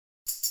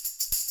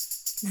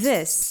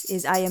This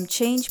is I Am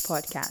Change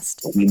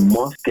podcast. We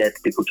must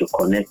get people to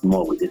connect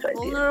more with this idea.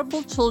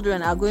 Vulnerable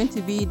children are going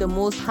to be the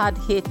most hard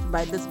hit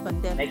by this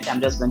pandemic. Next time,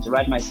 I'm just going to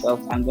write myself.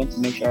 I'm going to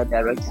make sure I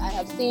direct. I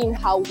have seen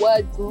how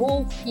words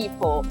move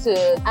people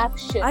to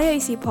action.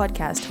 IAC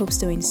podcast hopes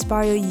to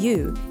inspire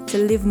you to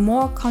live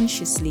more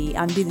consciously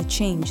and be the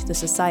change the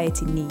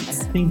society needs.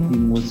 I think the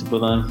most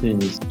important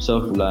thing is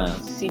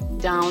self-reliance. Sit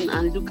down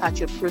and look at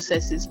your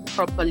processes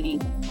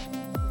properly.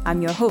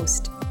 I'm your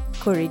host,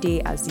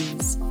 Korede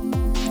Aziz.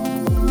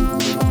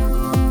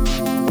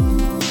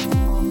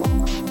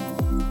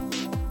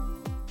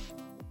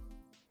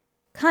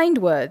 Kind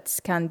words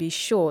can be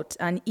short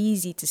and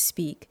easy to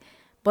speak,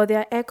 but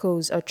their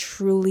echoes are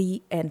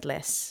truly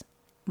endless.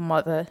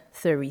 Mother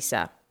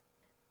Teresa.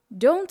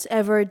 Don't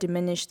ever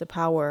diminish the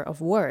power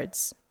of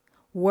words.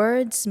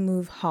 Words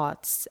move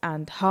hearts,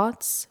 and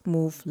hearts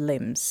move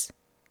limbs.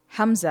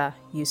 Hamza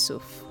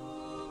Yusuf.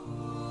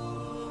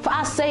 For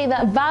I say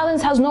that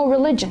violence has no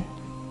religion.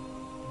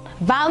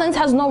 Violence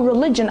has no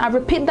religion. I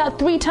repeat that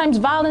 3 times.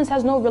 Violence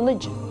has no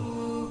religion.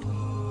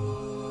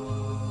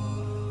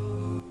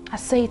 I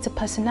say it's a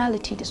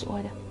personality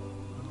disorder.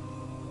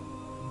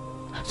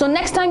 So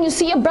next time you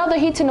see a brother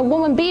hitting a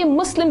woman, be it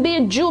Muslim, be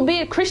it Jew, be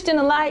it Christian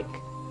alike,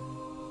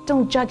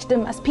 don't judge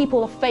them as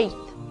people of faith.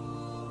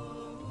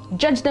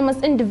 Judge them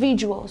as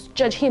individuals.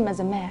 Judge him as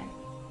a man.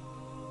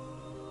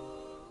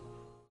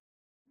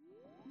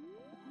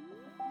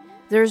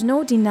 There's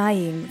no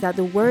denying that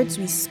the words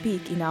we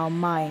speak in our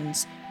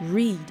minds,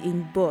 read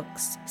in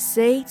books,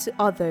 say to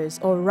others,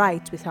 or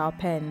write with our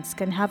pens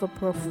can have a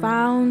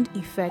profound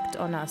effect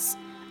on us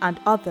and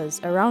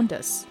others around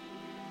us.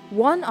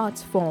 One art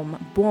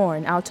form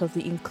born out of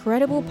the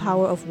incredible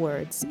power of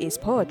words is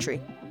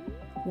poetry.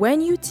 When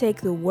you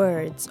take the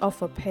words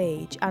off a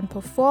page and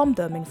perform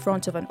them in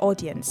front of an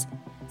audience,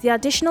 the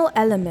additional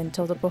element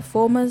of the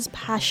performer's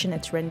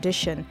passionate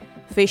rendition,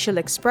 facial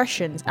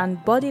expressions,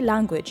 and body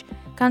language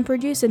can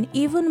produce an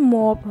even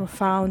more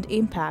profound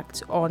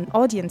impact on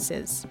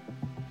audiences.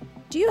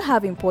 Do you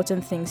have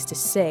important things to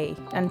say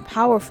and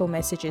powerful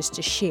messages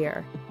to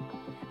share?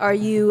 Are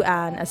you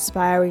an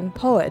aspiring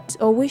poet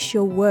or wish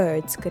your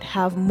words could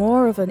have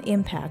more of an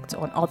impact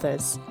on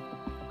others?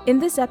 In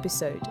this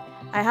episode,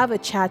 I have a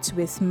chat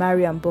with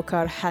Mariam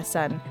Bokar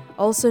Hassan,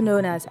 also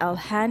known as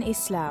Alhan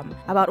Islam,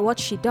 about what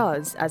she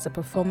does as a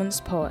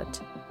performance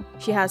poet.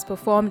 She has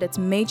performed at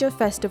major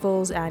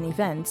festivals and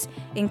events,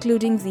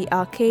 including the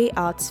Arcade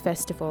Arts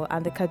Festival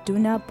and the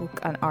Kaduna Book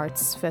and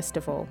Arts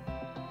Festival.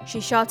 She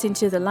shot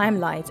into the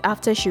limelight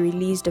after she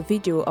released a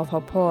video of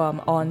her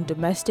poem on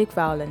domestic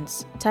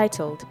violence,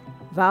 titled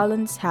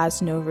Violence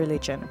Has No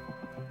Religion.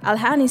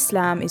 Alhan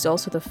Islam is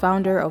also the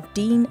founder of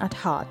Deen at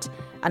Heart,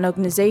 an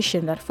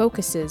organization that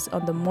focuses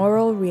on the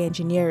moral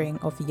re-engineering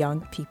of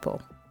young people.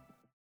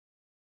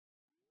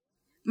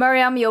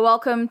 Mariam, you're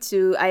welcome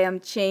to I Am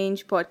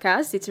Change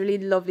podcast. It's really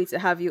lovely to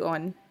have you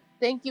on.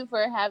 Thank you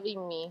for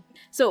having me.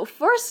 So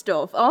first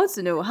off, I want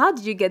to know, how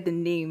did you get the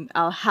name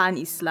Alhan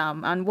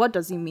Islam and what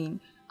does it mean?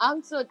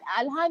 So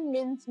Alhan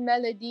means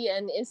melody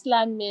and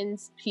Islam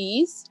means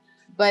peace.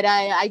 But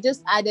I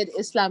just added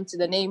Islam to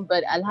the name,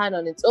 but Alhan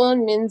on its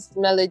own means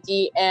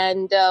melody.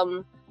 And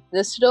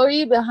the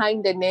story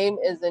behind the name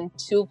is in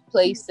 2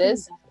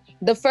 places.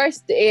 The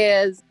first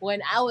is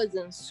when I was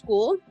in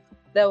school,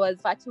 there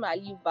was Fatima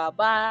Ali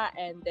Baba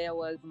and there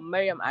was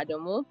Mariam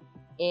Adamu.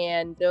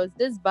 And there was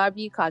this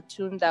Barbie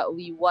cartoon that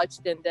we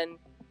watched. And then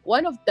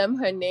one of them,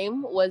 her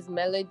name was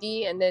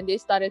Melody. And then they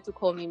started to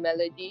call me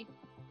Melody.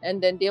 And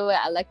then they were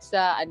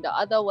Alexa, and the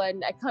other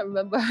one, I can't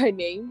remember her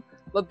name.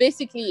 But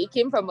basically, it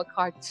came from a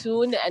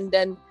cartoon, and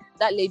then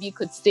that lady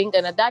could sing.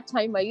 And at that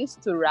time, I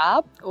used to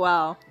rap.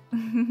 Wow.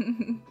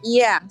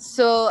 Yeah,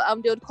 so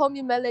they would call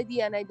me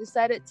Melody, and I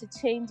decided to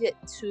change it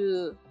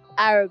to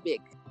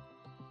Arabic.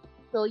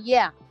 So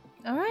yeah.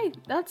 All right,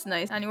 that's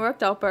nice. And it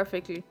worked out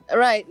perfectly.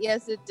 Right,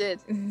 yes, it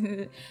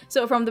did.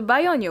 So from the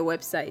bio on your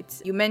website,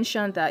 you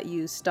mentioned that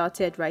you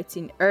started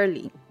writing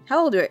early.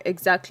 How old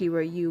exactly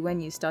were you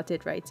when you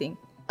started writing?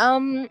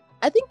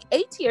 I think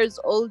 8 years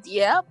old,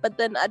 yeah. But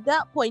then at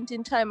that point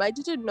in time, I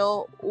didn't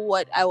know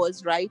what I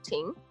was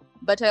writing.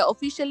 But I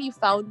officially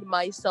found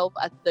myself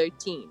at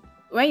 13.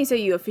 When you say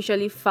you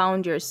officially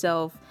found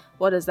yourself,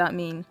 what does that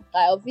mean?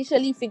 I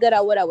officially figured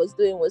out what I was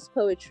doing was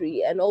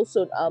poetry, and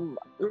also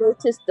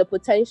noticed the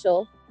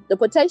potential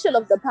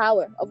of the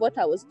power of what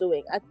I was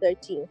doing at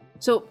 13.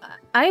 So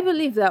I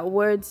believe that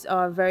words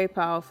are very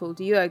powerful.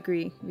 Do you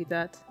agree with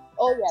that?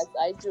 Oh, yes,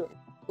 I do.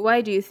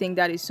 Why do you think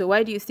that is so?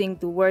 Why do you think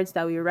the words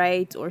that we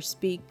write or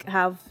speak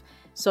have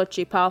such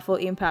a powerful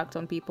impact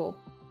on people?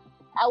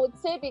 I would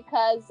say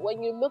because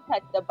when you look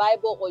at the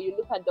Bible or you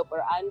look at the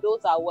Quran,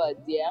 those are words,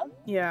 yeah?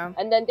 Yeah.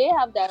 And then they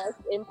have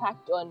direct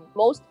impact on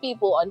most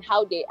people, on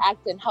how they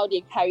act and how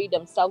they carry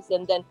themselves.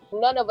 And then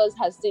none of us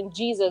has seen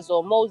Jesus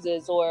or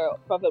Moses or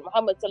Prophet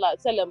Muhammad sallallahu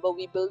alaihi wasallam, but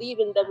we believe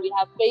in them, we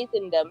have faith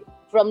in them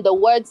from the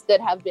words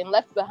that have been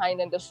left behind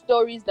and the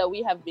stories that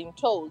we have been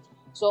told.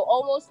 So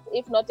almost,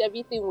 if not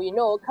everything we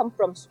know, come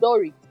from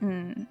story.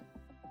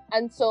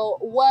 And so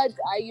words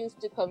are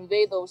used to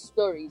convey those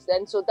stories.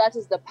 And so that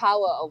is the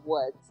power of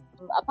words.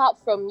 Apart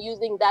from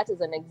using that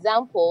as an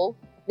example,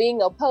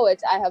 being a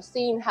poet, I have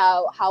seen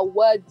how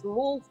words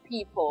move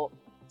people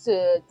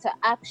to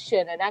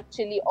action, and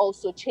actually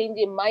also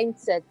changing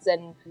mindsets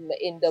and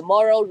in the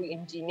moral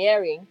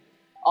re-engineering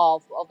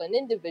of an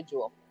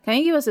individual. Can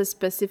you give us a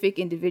specific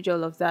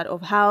individual of that,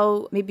 of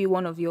how maybe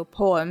one of your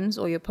poems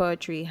or your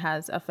poetry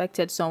has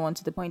affected someone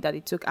to the point that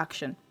it took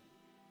action?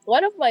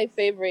 One of my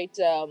favorite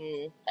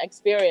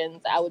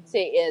experience, I would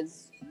say,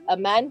 is a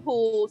man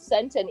who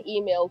sent an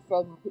email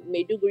from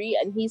Maiduguri,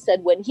 and he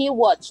said when he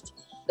watched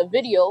the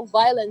video,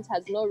 Violence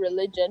Has No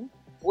Religion,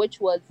 which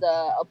was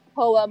a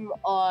poem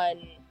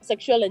on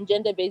sexual and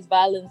gender-based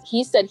violence,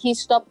 he said he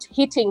stopped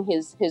hitting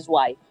his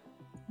wife.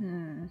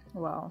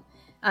 Wow.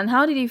 And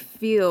how did he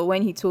feel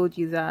when he told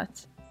you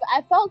that?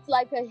 I felt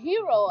like a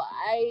hero.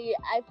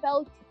 I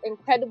felt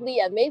incredibly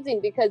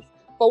amazing because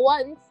for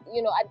once,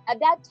 at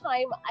that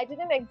time, I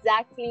didn't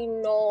exactly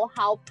know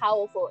how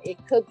powerful it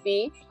could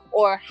be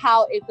or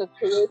how it could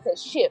create a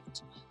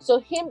shift. So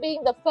him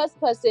being the first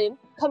person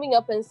coming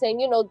up and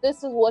saying,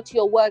 this is what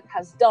your work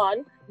has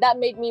done, that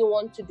made me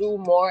want to do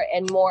more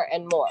and more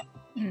and more.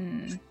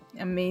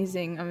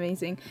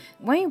 Amazing.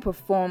 When you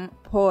perform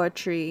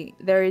poetry,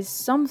 there is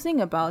something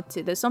about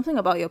it. There's something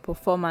about your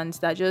performance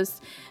that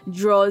just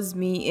draws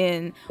me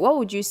in. What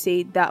would you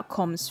say that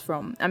comes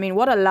from? I mean,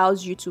 what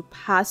allows you to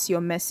pass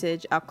your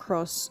message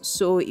across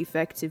so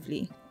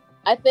effectively?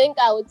 I think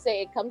I would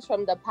say it comes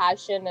from the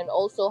passion and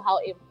also how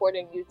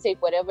important you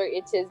take whatever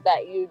it is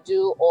that you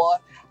do, or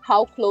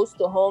how close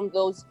to home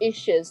those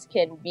issues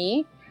can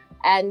be.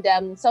 And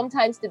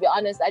sometimes, to be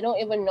honest, I don't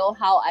even know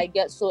how I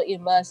get so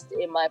immersed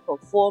in my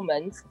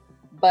performance.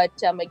 But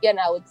again,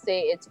 I would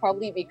say it's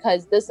probably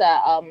because these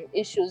are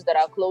issues that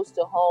are close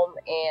to home.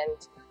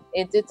 And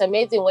it's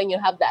amazing when you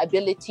have the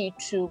ability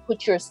to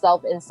put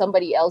yourself in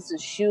somebody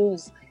else's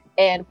shoes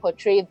and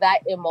portray that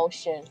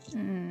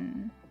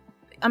emotion.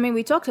 I mean,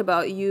 we talked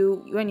about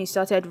you when you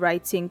started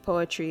writing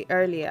poetry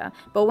earlier.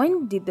 But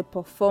when did the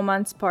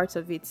performance part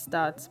of it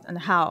start, and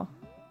how?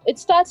 It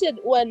started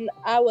when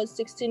I was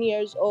 16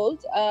 years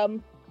old.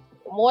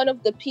 One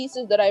of the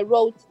pieces that I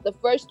wrote, the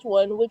first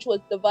one, which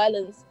was The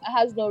Violence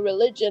Has No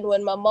Religion,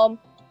 when my mom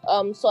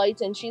saw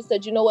it and she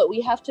said, you know what,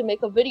 we have to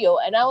make a video.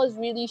 And I was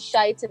really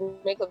shy to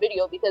make a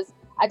video because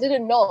I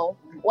didn't know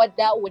what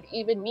that would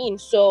even mean.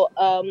 So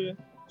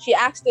she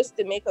asked us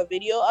to make a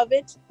video of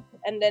it.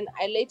 And then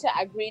I later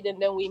agreed, and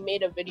then we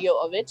made a video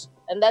of it.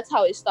 And that's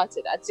how it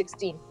started at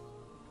 16.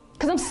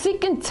 Because I'm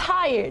sick and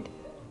tired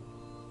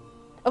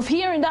of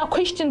hearing that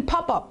question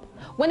pop up.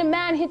 When a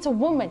man hits a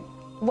woman,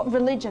 what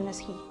religion is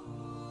he?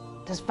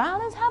 Does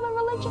violence have a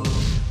religion?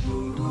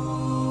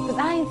 Because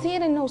I ain't see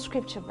it in no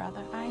scripture,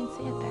 brother. I ain't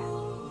see it there.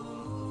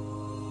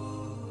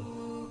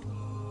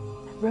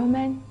 Real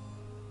men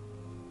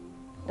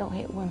don't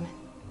hit women.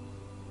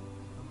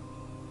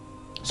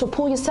 So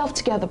pull yourself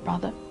together,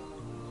 brother.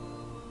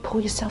 Pull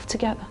yourself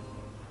together.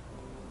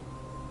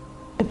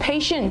 Be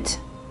patient.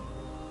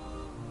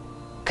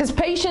 Because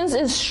patience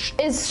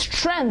is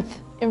strength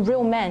in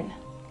real men.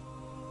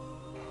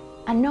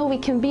 I know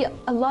it can be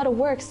a lot of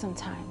work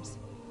sometimes,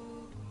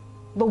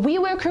 but we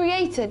were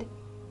created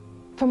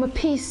from a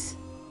piece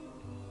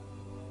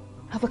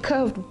of a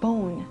curved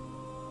bone.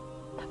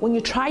 When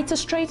you try to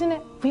straighten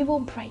it, we will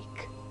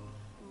break.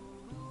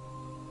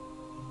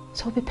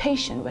 So be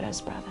patient with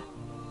us, brother.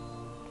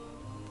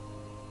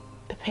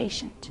 Be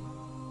patient.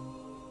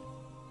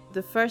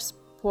 The first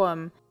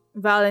poem,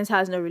 Violence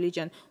Has No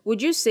Religion,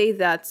 would you say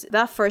that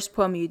first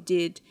poem you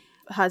did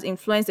has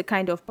influenced the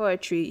kind of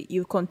poetry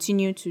you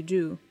continue to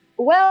do?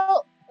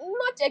 Well,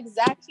 not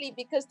exactly,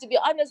 because to be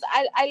honest,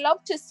 I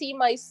love to see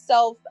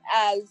myself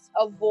as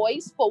a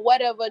voice for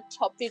whatever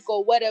topic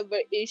or whatever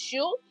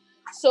issue.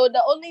 So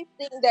the only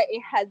thing that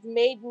it has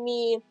made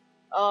me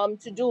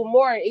to do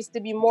more is to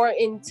be more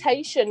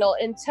intentional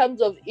in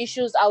terms of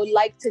issues I would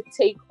like to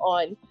take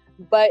on,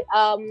 but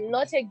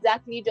not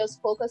exactly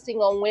just focusing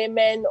on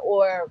women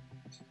or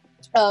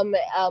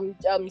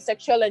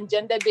sexual and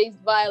gender-based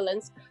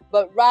violence,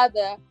 but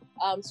rather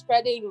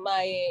spreading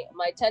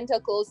my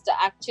tentacles to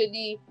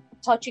actually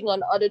touching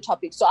on other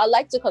topics. So I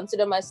like to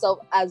consider myself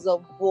as a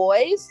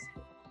voice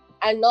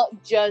and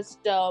not just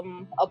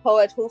a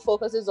poet who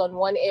focuses on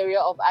one area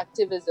of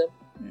activism.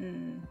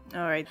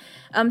 All right.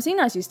 Seeing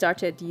as you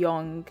started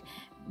young,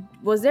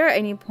 was there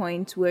any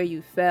point where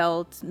you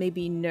felt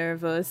maybe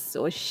nervous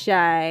or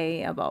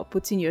shy about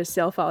putting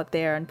yourself out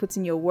there and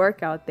putting your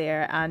work out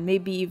there, and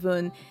maybe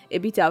even a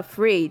bit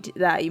afraid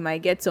that you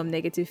might get some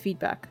negative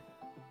feedback?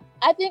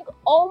 I think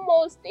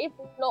almost, if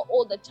not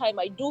all the time,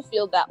 I do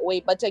feel that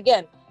way. But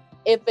again,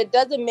 if it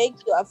doesn't make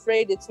you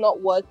afraid, it's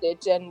not worth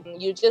it, and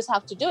you just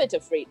have to do it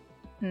afraid.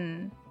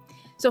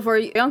 So for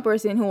a young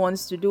person who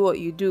wants to do what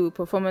you do,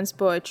 performance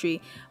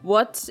poetry,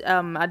 what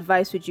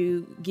advice would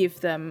you give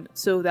them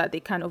so that they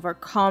can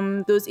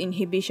overcome those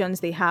inhibitions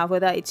they have,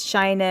 whether it's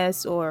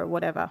shyness or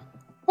whatever?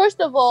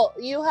 First of all,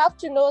 you have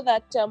to know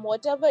that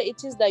whatever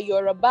it is that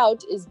you're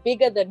about is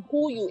bigger than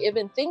who you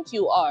even think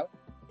you are.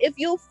 if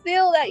you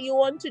feel that you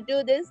want to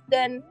do this,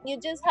 then you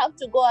just have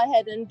to go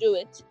ahead and do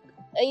it.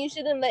 And you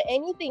shouldn't let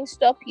anything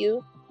stop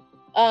you,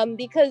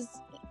 because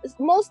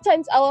most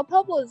times our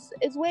purpose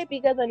is way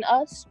bigger than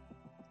us.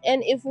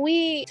 And if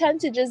we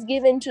tend to just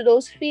give in to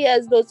those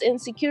fears, those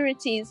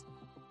insecurities,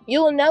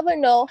 you will never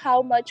know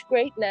how much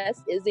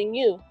greatness is in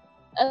you.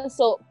 And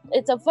so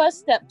it's a first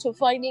step to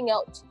finding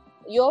out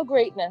your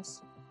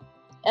greatness.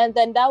 And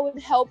then that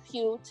would help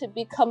you to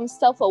become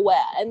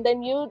self-aware. And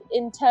then you,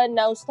 in turn,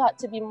 now start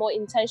to be more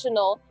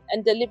intentional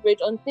and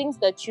deliberate on things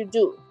that you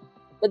do.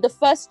 But the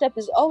first step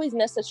is always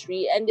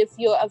necessary. And if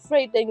you're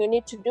afraid, then you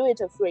need to do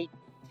it afraid.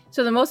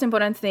 So the most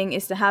important thing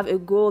is to have a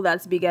goal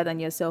that's bigger than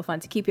yourself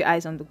and to keep your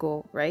eyes on the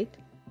goal, right?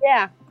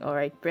 Yeah. All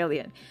right,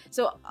 brilliant.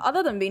 So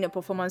other than being a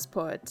performance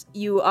poet,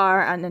 you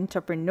are an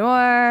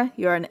entrepreneur,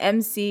 you're an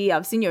MC.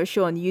 I've seen your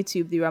show on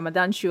YouTube, The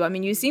Ramadan Show. I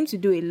mean, you seem to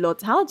do a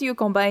lot. How do you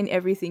combine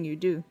everything you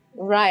do?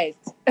 Right.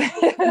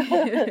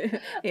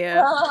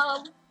 Yeah.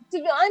 To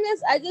be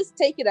honest, I just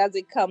take it as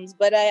it comes,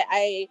 but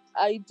I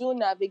do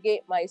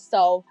navigate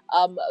myself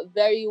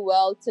very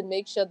well to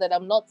make sure that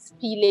I'm not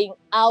spilling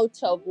out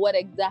of what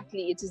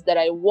exactly it is that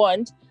I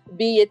want,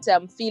 be it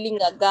filling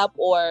a gap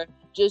or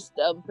just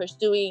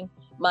pursuing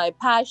my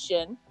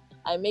passion.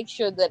 I make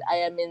sure that I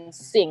am in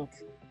sync.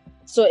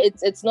 So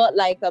it's not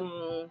like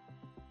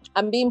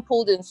I'm being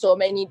pulled in so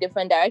many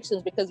different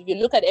directions, because if you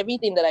look at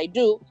everything that I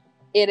do,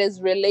 it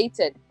is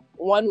related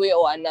one way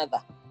or another.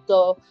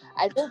 So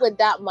I think with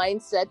that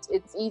mindset,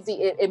 it's easy.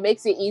 It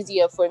makes it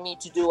easier for me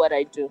to do what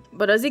I do.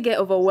 But does it get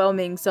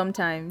overwhelming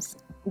sometimes?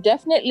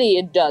 Definitely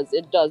it does.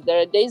 It does.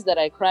 There are days that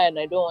I cry and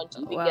I don't want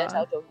to even get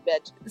out of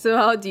bed. So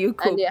how do you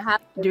cope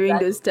during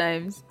those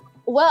times?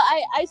 Well,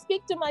 I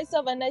speak to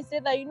myself and I say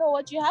that, you know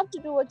what, you have to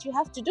do what you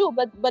have to do.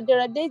 But there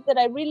are days that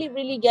I really,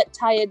 really get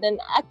tired and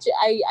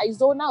actually I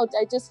zone out.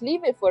 I just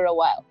leave it for a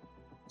while.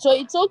 So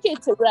it's okay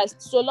to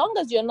rest. So long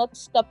as you're not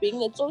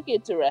stopping, it's okay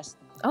to rest.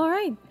 All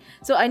right.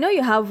 So I know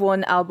you have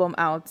one album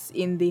out,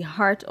 In the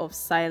Heart of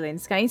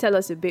Silence. Can you tell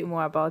us a bit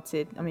more about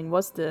it? I mean,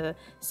 what's the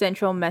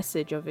central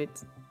message of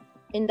it?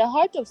 In the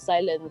Heart of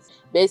Silence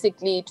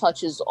basically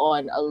touches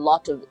on a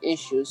lot of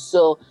issues.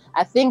 So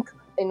I think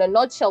in a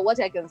nutshell, what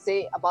I can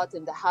say about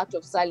In the Heart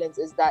of Silence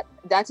is that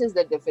is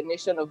the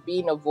definition of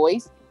being a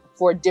voice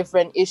for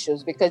different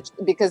issues,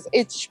 because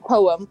each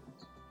poem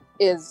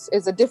is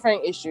a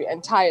different issue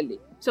entirely.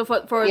 So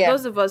for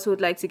those of us who would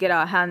like to get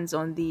our hands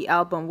on the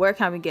album, where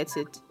can we get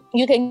it?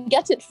 You can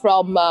get it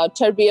from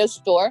Turbia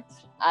store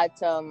at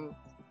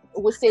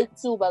Wuse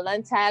 2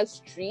 Ballantyre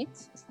Street.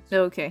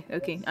 Okay.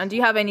 And do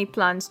you have any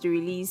plans to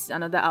release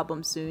another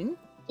album soon?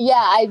 Yeah,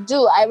 I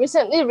do. I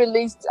recently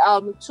released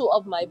 2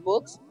 of my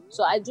books.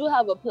 So I do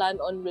have a plan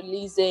on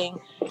releasing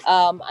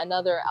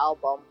another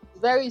album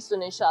very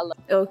soon, inshallah.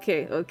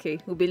 Okay.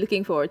 We'll be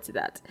looking forward to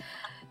that.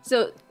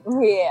 So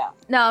yeah.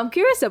 Now I'm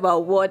curious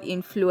about what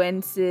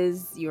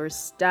influences your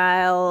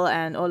style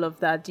and all of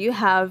that. Do you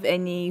have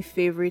any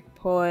favorite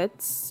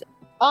poets?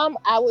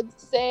 I would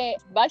say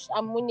Bash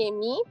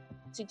Amunemi,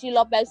 Titi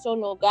Lopez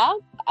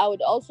Onoga. I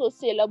would also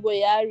say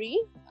Laboyari.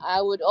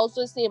 I would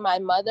also say my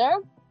mother.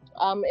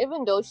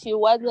 Even though she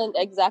wasn't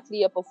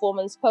exactly a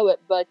performance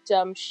poet, but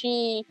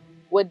she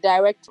would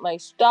direct my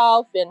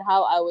stuff and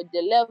how I would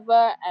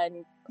deliver,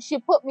 and she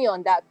put me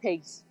on that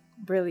pace.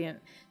 Brilliant.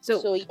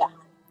 So yeah.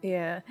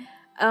 Yeah.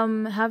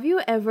 Have you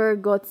ever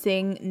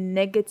gotten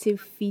negative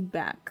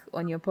feedback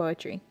on your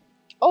poetry?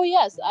 Oh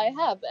yes, I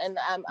have, and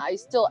I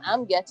still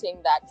am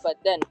getting that. But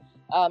then,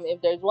 if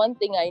there's one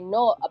thing I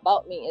know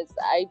about me is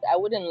I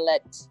wouldn't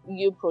let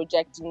you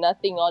project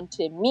nothing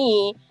onto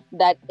me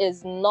that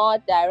is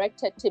not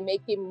directed to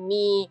making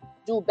me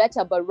do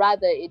better, but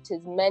rather it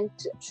is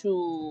meant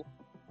to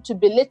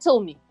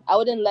belittle me. I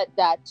wouldn't let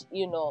that,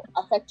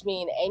 affect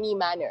me in any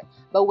manner.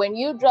 But when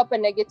you drop a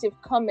negative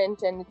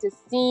comment and it is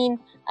seen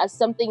as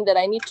something that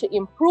I need to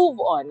improve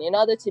on in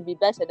order to be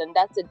better, then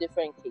that's a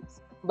different case.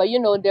 But,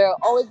 there are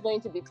always going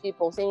to be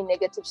people saying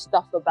negative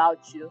stuff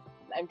about you.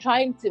 I'm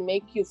trying to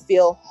make you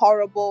feel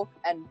horrible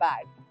and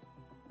bad.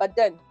 But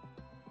then,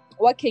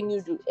 what can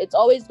you do? It's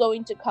always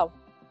going to come.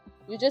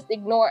 You just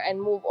ignore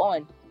and move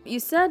on. You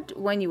said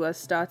when you were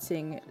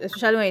starting,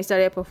 especially when you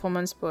started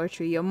performance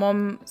poetry, your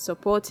mom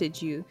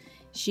supported you.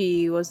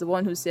 She was the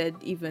one who said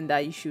even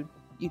that you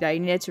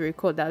needed to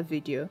record that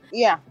video.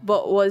 Yeah.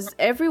 But was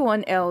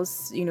everyone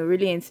else,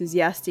 really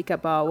enthusiastic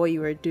about what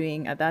you were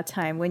doing at that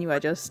time when you were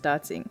just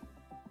starting?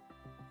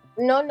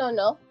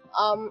 No.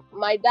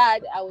 My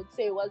dad, I would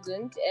say,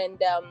 wasn't, and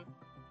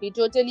he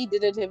totally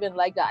didn't even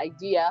like the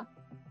idea,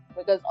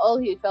 because all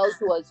he felt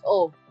was,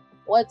 oh,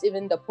 what's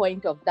even the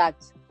point of that?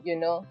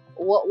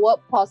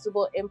 What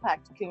possible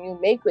impact can you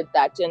make with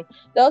that? And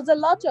there was a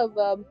lot of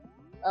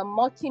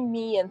mocking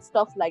me and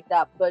stuff like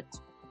that, but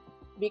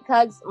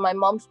because my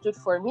mom stood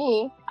for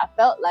me, I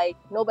felt like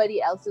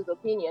nobody else's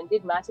opinion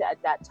did matter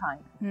at that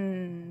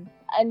time.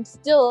 And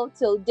still,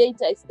 till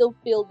date, I still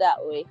feel that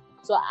way.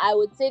 So I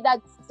would say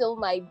that's still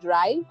my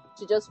drive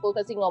to just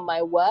focusing on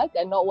my work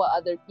and not what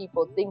other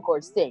people think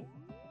or say.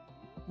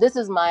 this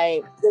is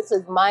my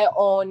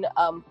own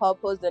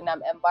purpose, and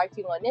I'm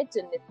embarking on it.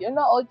 And if you're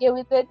not okay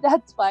with it,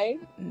 that's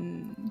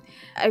fine.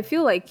 I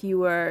feel like you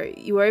were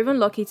even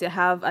lucky to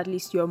have at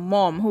least your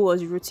mom who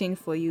was rooting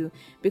for you,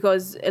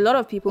 because a lot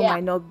of people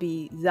might not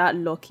be that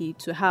lucky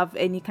to have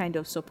any kind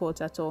of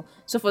support at all.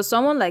 So for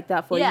someone like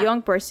that, for a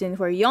young person,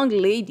 for a young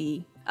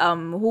lady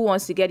who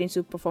wants to get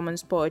into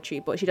performance poetry,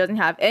 but she doesn't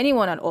have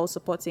anyone at all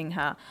supporting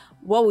her,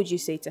 what would you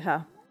say to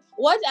her?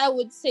 What I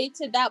would say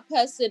to that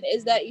person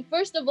is that,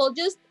 first of all,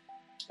 just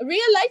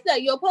realize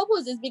that your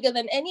purpose is bigger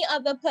than any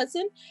other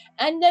person.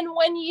 And then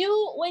when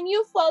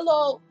you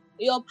follow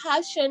your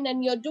passion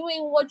and you're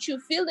doing what you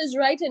feel is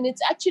right and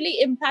it's actually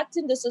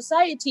impacting the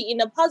society in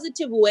a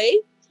positive way,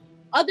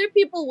 other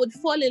people would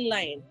fall in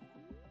line.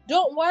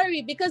 Don't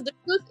worry, because the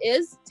truth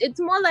is, it's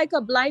more like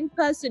a blind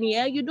person.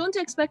 You don't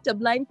expect a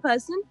blind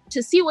person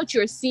to see what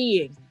you're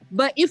seeing.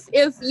 But if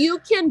you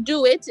can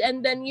do it,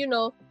 and then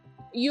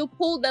you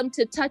pull them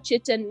to touch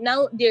it, and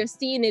now they're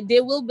seeing it,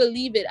 they will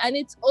believe it. And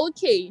it's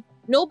okay.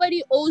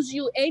 Nobody owes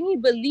you any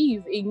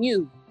belief in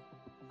you.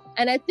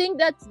 And I think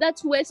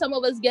that's where some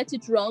of us get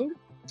it wrong.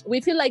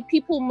 We feel like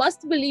people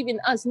must believe in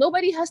us.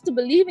 Nobody has to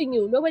believe in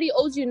you. Nobody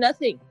owes you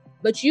nothing.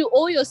 But you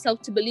owe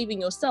yourself to believe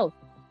in yourself.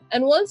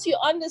 And once you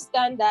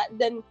understand that,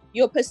 then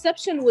your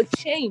perception would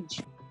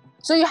change.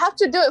 So you have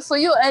to do it for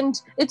you.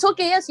 And it's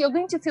okay. Yes, you're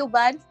going to feel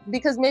bad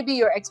because maybe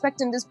you're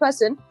expecting this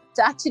person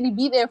to actually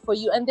be there for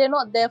you and they're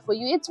not there for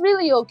you. It's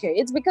really okay.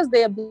 It's because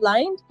they are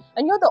blind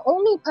and you're the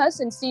only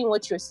person seeing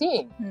what you're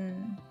seeing.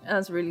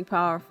 That's really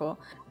powerful.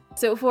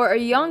 So for a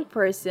young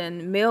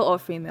person, male or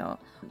female,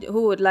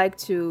 who would like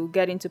to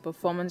get into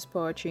performance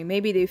poetry,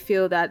 maybe they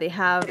feel that they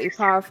have a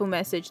powerful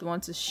message they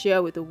want to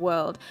share with the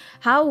world,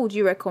 how would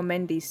you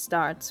recommend they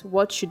start?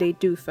 What should they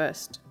do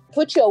first?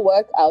 Put your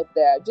work out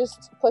there.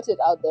 Just put it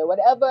out there.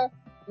 Whatever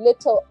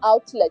little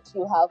outlet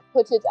you have,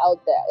 put it out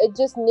there. It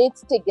just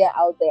needs to get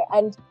out there.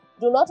 And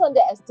do not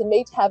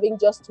underestimate having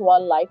just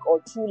 1 like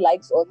or 2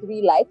 likes or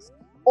 3 likes.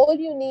 All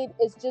you need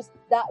is just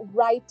that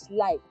right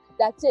like.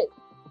 That's it.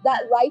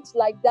 That right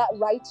like, that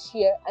right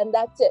share, and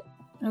that's it.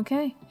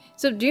 Okay.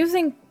 So do you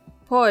think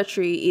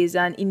poetry is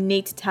an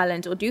innate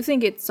talent, or do you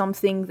think it's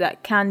something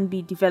that can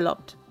be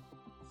developed?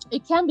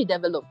 It can be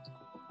developed.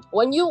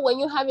 When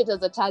you have it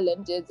as a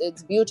talent,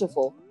 it's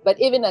beautiful. But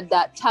even at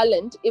that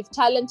talent, if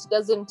talent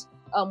doesn't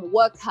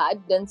work hard,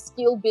 then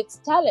skill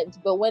beats talent.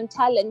 But when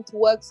talent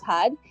works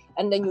hard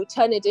and then you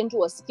turn it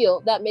into a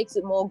skill, that makes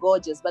it more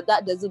gorgeous. But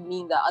that doesn't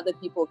mean that other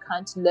people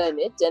can't learn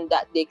it and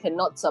that they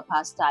cannot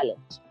surpass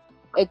talent.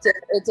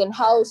 It's in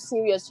how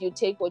serious you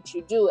take what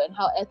you do and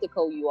how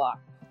ethical you are.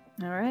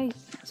 All right.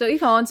 So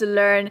if I want to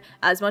learn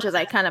as much as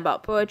I can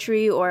about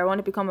poetry, or I want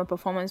to become a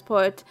performance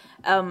poet,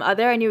 are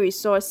there any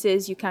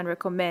resources you can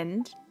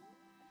recommend?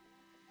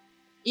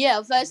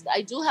 Yeah, first,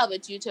 I do have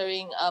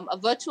a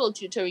virtual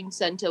tutoring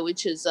center,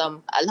 which is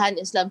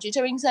Alhan Islam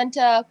Tutoring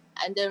Center.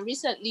 And then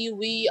recently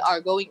we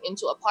are going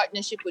into a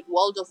partnership with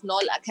World of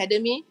Null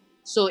Academy.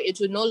 So it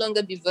will no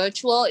longer be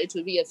virtual, it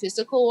will be a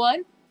physical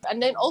one. And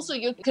then also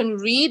you can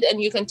read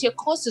and you can take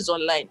courses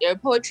online. There are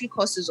poetry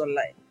courses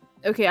online.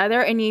 Okay, are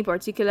there any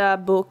particular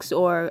books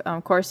or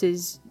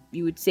courses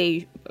you would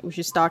say we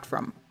should start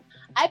from?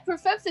 I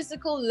prefer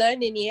physical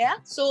learning,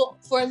 So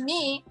for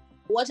me,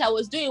 what I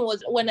was doing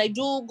was when I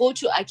do go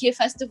to Ake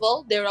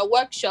Festival, there are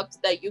workshops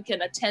that you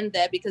can attend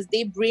there because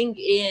they bring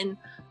in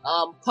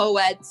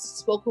poets,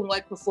 spoken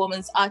word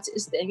performance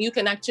artists, and you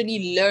can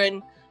actually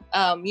learn,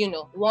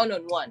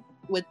 one-on-one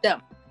with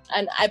them.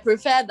 And I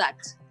prefer that.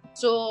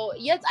 So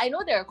yes, I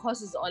know there are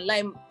courses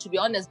online, to be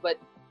honest, but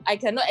I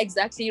cannot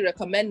exactly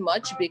recommend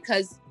much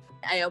because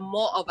I am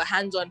more of a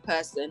hands-on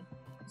person.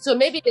 So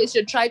maybe they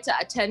should try to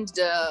attend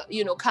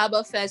the,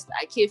 Kaba Fest,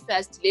 Ake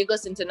Fest,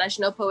 Lagos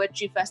International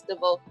Poetry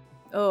Festival.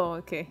 Oh,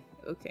 okay.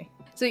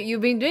 So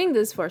you've been doing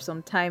this for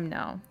some time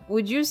now.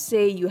 Would you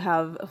say you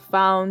have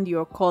found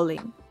your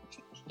calling?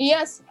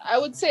 Yes, I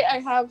would say I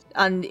have.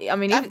 And I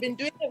mean, I've been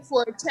doing it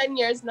for 10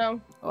 years now.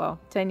 Wow,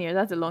 10 years,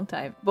 that's a long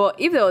time. But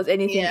if there was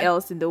anything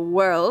else in the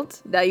world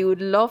that you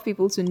would love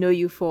people to know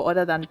you for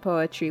other than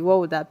poetry, what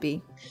would that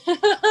be?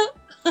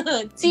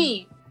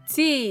 Tea.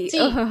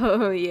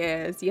 Oh,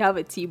 yes. You have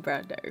a tea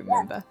brand, I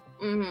remember.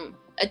 Yeah. Mm-hmm.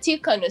 A tea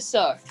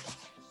connoisseur.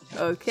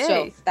 Okay.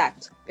 So,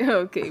 that.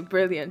 Okay,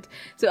 brilliant.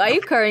 So are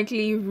you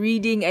currently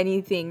reading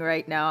anything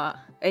right now?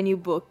 Any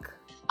book?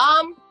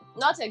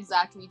 Not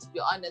exactly, to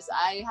be honest.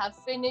 I have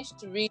finished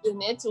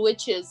reading it,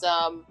 which is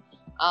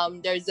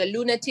there's a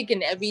Lunatic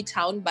in Every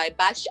Town by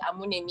Bash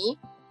Amunemi,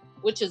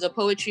 which is a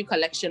poetry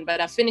collection, but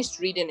I finished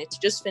reading it.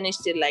 Just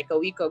finished it like a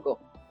week ago.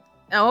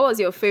 And what was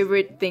your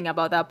favorite thing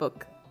about that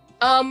book?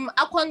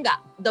 Akwanga,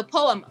 the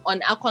poem on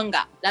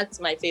Akwanga. That's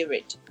my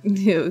favorite.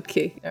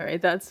 Okay, all right,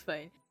 that's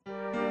fine.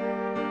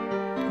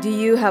 Do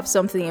you have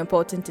something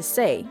important to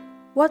say?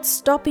 What's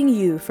stopping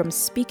you from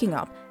speaking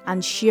up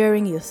and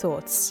sharing your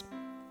thoughts?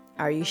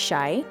 Are you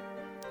shy?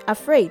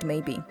 Afraid,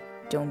 maybe?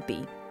 Don't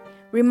be.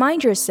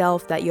 Remind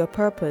yourself that your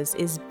purpose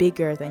is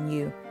bigger than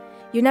you.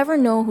 You never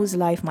know whose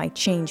life might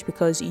change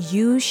because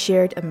you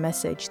shared a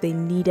message they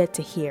needed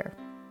to hear.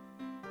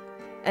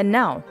 And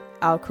now,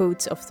 our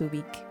quote of the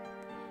week.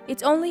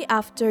 It's only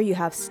after you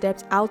have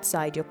stepped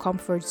outside your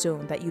comfort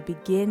zone that you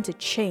begin to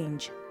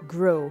change,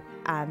 grow,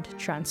 and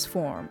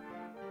transform.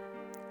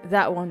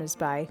 That one is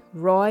by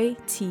Roy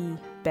T.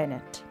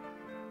 Bennett.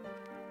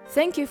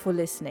 Thank you for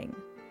listening.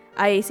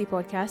 IAC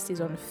Podcast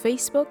is on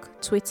Facebook,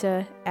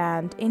 Twitter,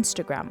 and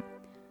Instagram.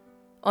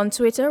 On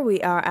Twitter,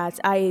 we are at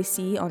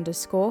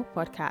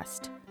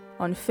IAC_podcast.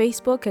 On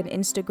Facebook and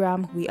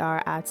Instagram, we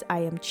are at I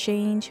Am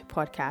Change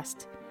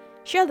Podcast.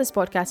 Share this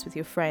podcast with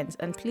your friends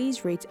and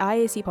please rate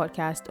IAC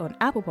Podcast on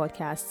Apple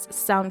Podcasts,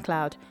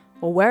 SoundCloud,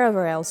 or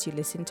wherever else you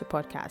listen to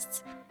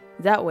podcasts.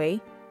 That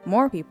way,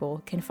 more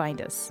people can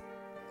find us.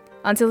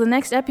 Until the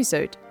next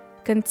episode,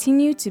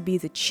 continue to be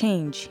the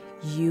change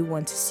you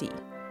want to see.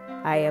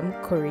 I am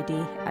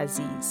Korede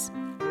Aziz.